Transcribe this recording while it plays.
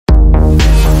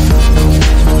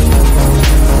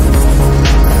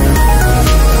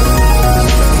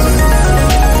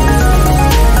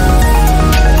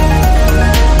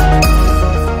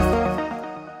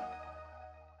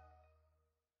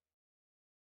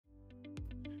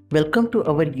Welcome to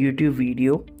our YouTube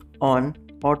video on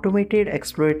Automated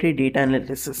Exploratory Data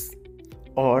Analysis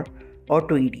or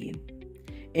Auto EDA.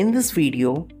 In this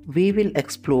video, we will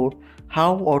explore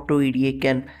how Auto EDA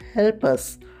can help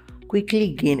us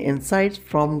quickly gain insights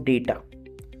from data.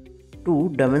 To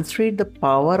demonstrate the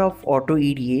power of Auto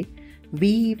EDA,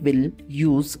 we will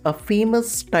use a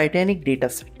famous Titanic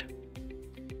dataset.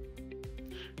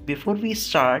 Before we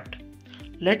start,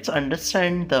 let's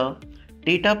understand the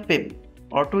DataPrep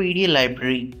Auto EDA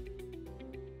library.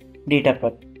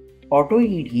 DataPrep Auto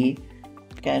EDA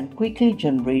can quickly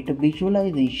generate a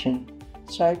visualization,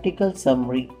 statistical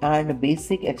summary, and a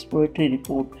basic exploratory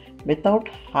report without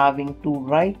having to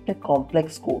write a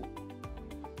complex code.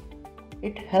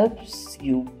 It helps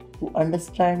you to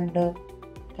understand the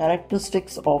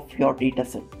characteristics of your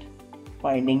dataset,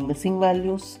 finding missing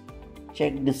values,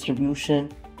 check distribution,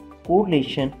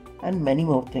 correlation, and many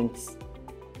more things.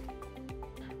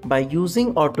 By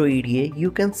using Auto EDA, you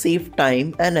can save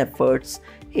time and efforts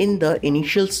in the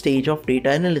initial stage of data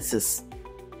analysis.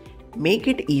 Make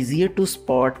it easier to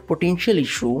spot potential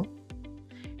issue.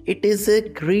 It is a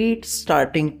great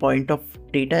starting point of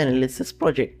data analysis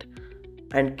project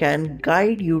and can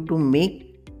guide you to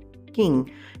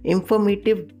making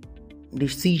informative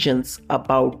decisions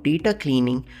about data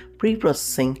cleaning,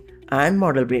 pre-processing, and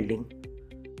model building.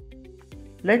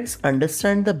 Let's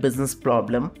understand the business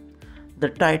problem. The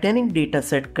Titanic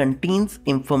dataset contains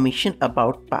information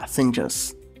about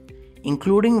passengers,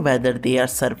 including whether they are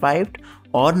survived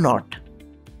or not.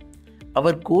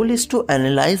 Our goal is to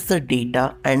analyze the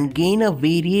data and gain a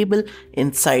variable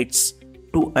insights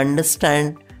to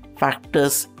understand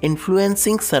factors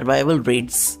influencing survival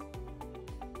rates.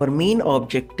 Our main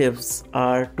objectives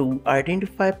are to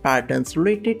identify patterns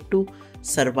related to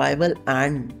survival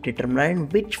and determine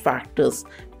which factors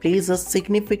plays a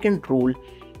significant role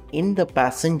in the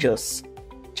passenger's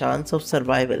chance of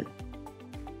survival.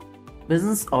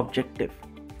 Business objective.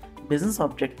 Business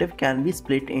objective can be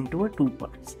split into two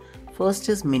parts. First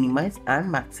is minimize and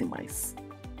maximize.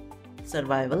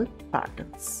 Survival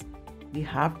patterns. We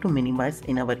have to minimize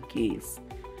in our case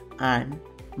and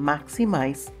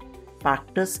maximize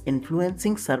factors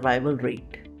influencing survival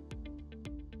rate.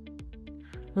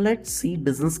 Let's see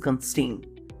business constraint.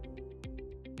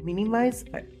 Minimize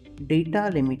data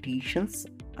limitations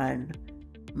and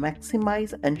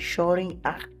maximize ensuring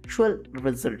actual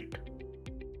result.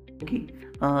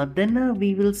 Then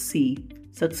we will see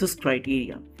success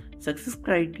criteria. Success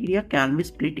criteria can be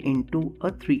split into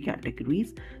three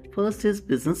categories. First is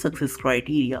business success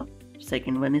criteria.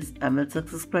 Second one is ML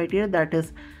success criteria, that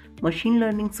is machine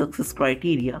learning success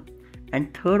criteria.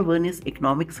 And third one is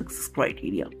economic success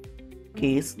criteria.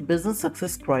 Business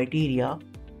success criteria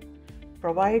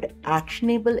provide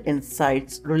actionable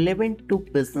insights relevant to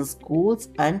business goals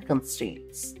and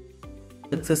constraints.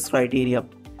 Success criteria.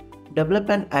 Develop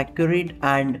an accurate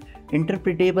and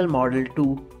interpretable model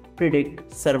to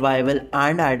predict survival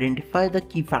and identify the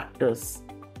key factors.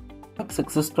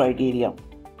 Success criteria.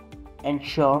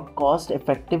 Ensure cost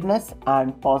effectiveness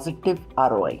and positive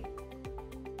ROI.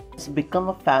 Let's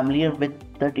become familiar with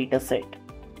the dataset.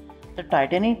 The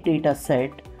Titanic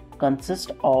dataset consists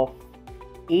of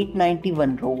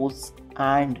 891 rows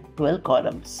and 12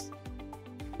 columns.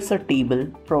 It's a table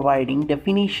providing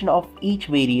definition of each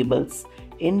variables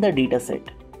in the dataset.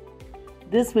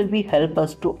 This will help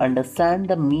us to understand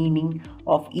the meaning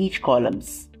of each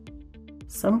columns.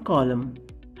 Some columns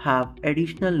have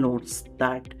additional notes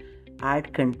that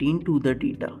add content to the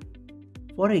data.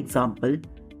 For example,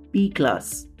 P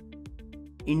class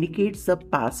indicates the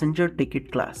passenger ticket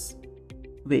class,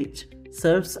 which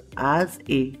serves as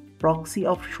a proxy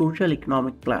of social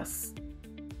economic class.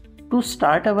 To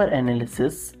start our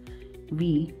analysis,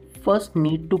 we first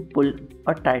need to pull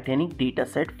a Titanic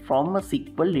dataset from a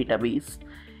SQL database.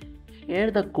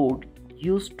 Here the code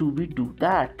used to be do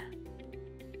that.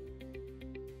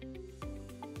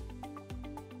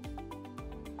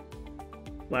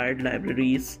 Required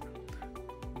libraries,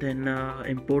 then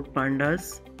import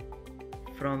pandas.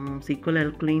 From SQL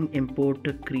Alkaline,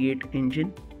 import create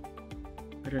engine.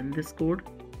 Run this code.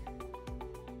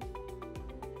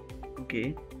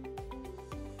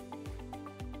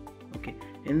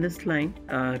 In this line,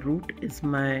 root is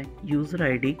my user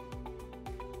ID.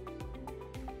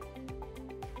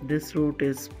 This root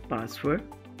is password,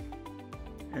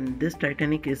 and this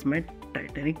Titanic is my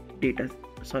Titanic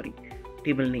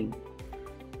table name.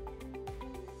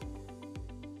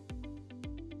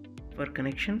 For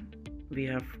connection, we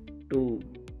have to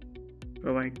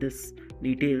provide this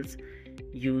details: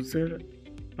 user,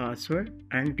 password,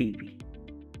 and DB,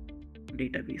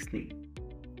 database name.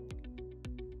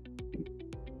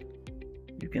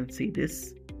 You can see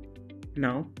this.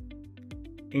 Now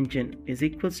engine is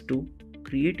equals to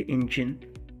create engine.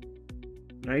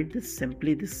 Write this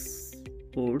simply, this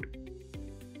code,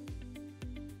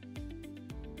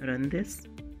 run this,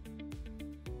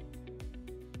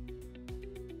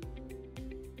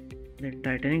 then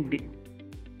Titanic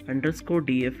underscore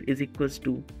df is equals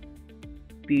to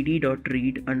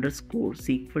pd.read underscore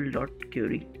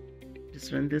SQL.query.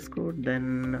 Just run this code.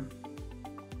 Then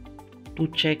to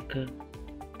check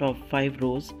top 5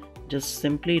 rows, just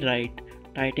simply write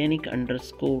Titanic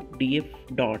underscore df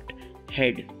dot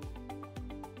head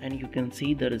and you can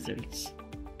see the results.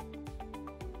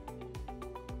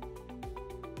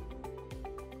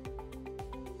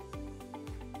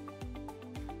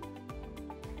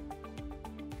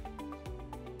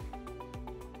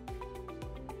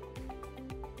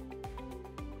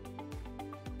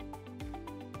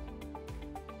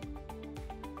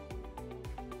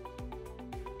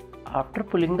 After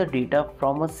pulling the data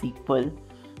from a SQL,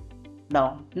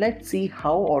 now let's see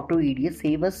how Auto EDA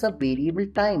saves us a variable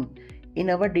time in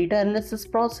our data analysis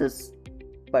process.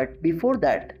 But before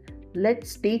that,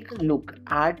 let's take a look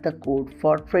at the code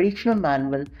for traditional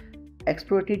manual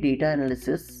exploratory data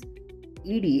analysis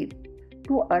EDA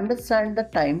to understand the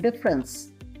time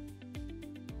difference.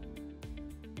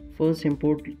 First,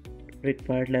 import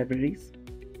required libraries.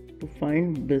 To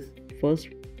find this first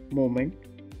moment,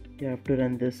 you have to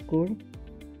run this code,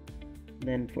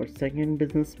 then for second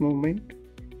business moment,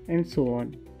 and so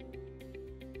on.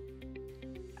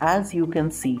 As you can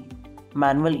see,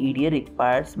 manual EDA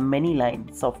requires many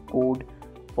lines of code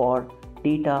for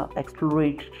data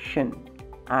exploration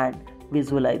and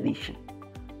visualization,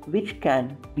 which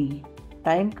can be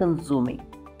time consuming.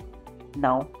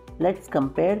 Now let's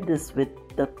compare this with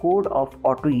the code of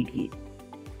Auto EDA.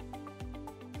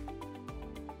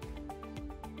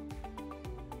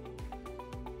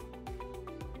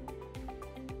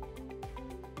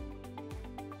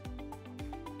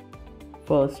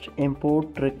 First,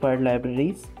 import required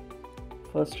libraries.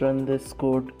 First, run this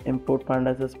code, import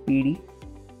pandas as pd.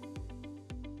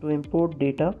 To import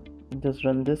data, just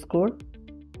run this code,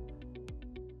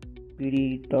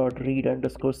 pd.read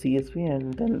underscore csv,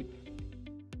 and then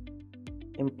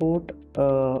import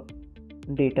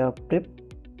DataPrep.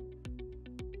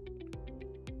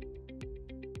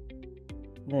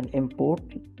 Then import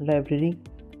library.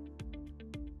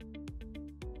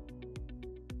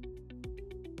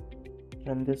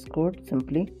 Run this code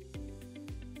simply.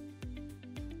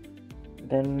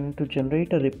 Then to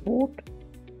generate a report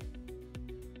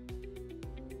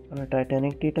on a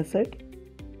Titanic dataset,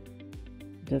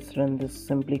 just run this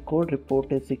simply code.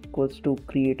 Report is equals to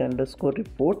create underscore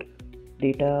report.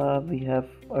 Data, we have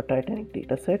a Titanic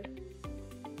dataset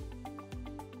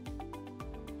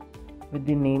with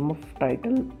the name of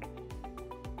title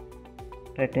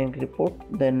Titanic report.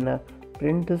 Then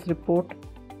print this report.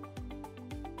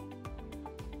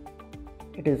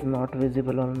 It is not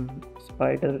visible on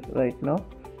Spider right now.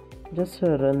 Just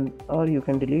run, or you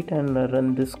can delete and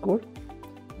run this code,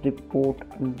 report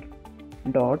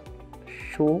dot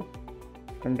show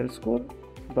underscore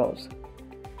browse.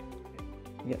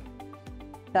 Yeah,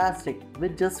 fantastic.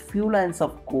 With just few lines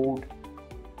of code,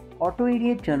 Auto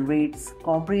EDA generates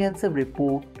comprehensive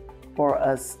report for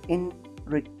us in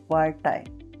required time.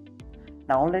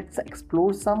 Now let's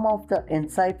explore some of the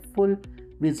insightful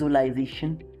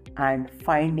visualization and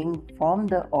finding from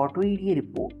the Auto EDA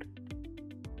report.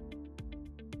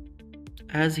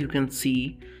 As you can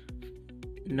see,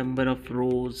 number of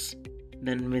rows,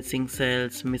 then missing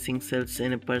cells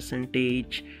in a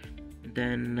percentage,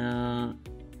 then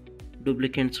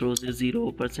duplicates rows is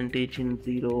 0, percentage in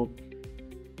 0,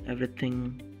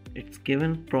 everything. It's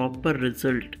given proper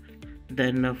result.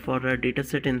 Then for a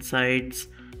dataset insights,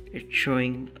 it's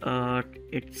showing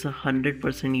it's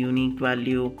 100% unique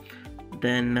value.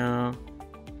 Then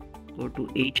go to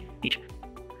H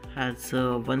has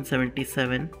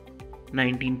 177,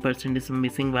 19% is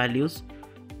missing values.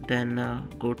 Then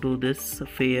go to this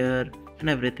fair and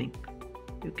everything.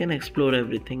 You can explore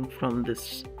everything from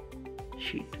this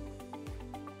sheet.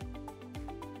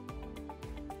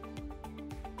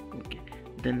 Okay,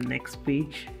 then next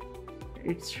page,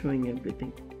 it's showing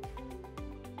everything.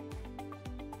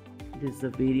 This is the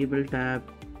variable tab.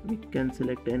 We can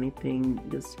select anything.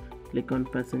 Just click on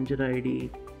passenger ID.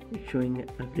 It's showing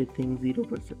everything,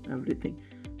 0% everything.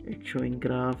 It's showing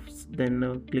graphs.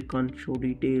 Then click on show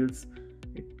details.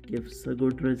 It gives a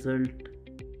good result.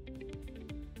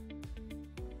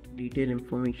 Detail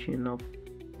information of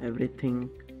everything.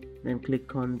 Then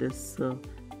click on this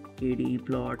KD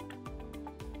plot,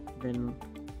 then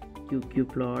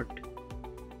QQ plot,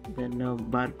 then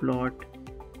bar plot,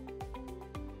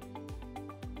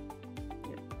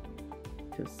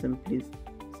 just simply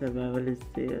survival is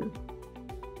there.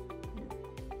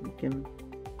 We can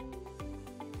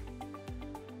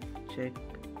check.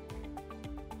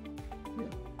 Yeah.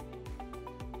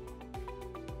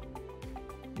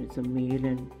 It's a male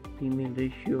and female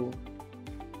ratio.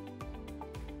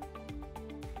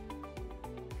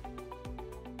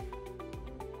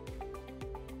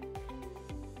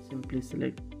 Simply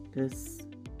select this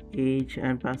age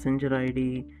and passenger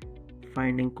ID,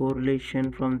 finding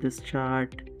correlation from this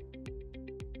chart,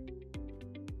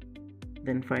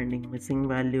 then finding missing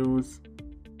values.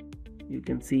 You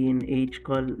can see in age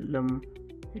column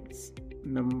it's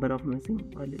number of missing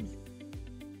values.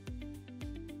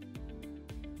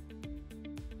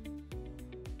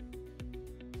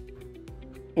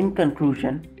 In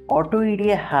conclusion, Auto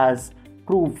EDA has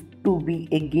proved to be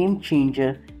a game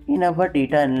changer in our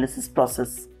data analysis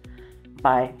process.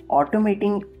 By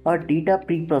automating our data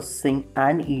pre-processing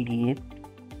and EDA,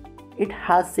 it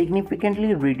has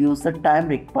significantly reduced the time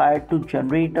required to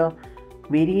generate a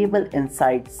variable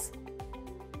insights.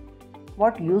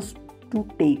 What used to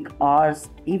take hours,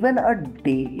 even a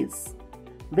days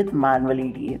with manual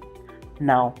EDA,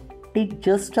 now take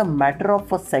just a matter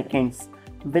of seconds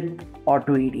with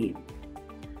Auto EDA.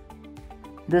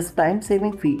 These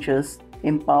time-saving features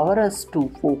empower us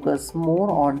to focus more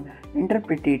on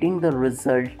interpreting the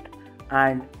result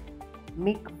and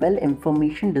make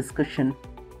well-information discussion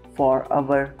for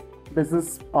our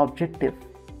business objective.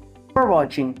 Thanks for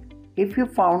watching. If you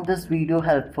found this video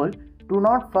helpful, do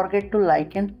not forget to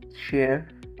like and share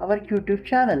our YouTube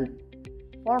channel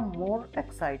for more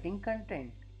exciting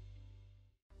content.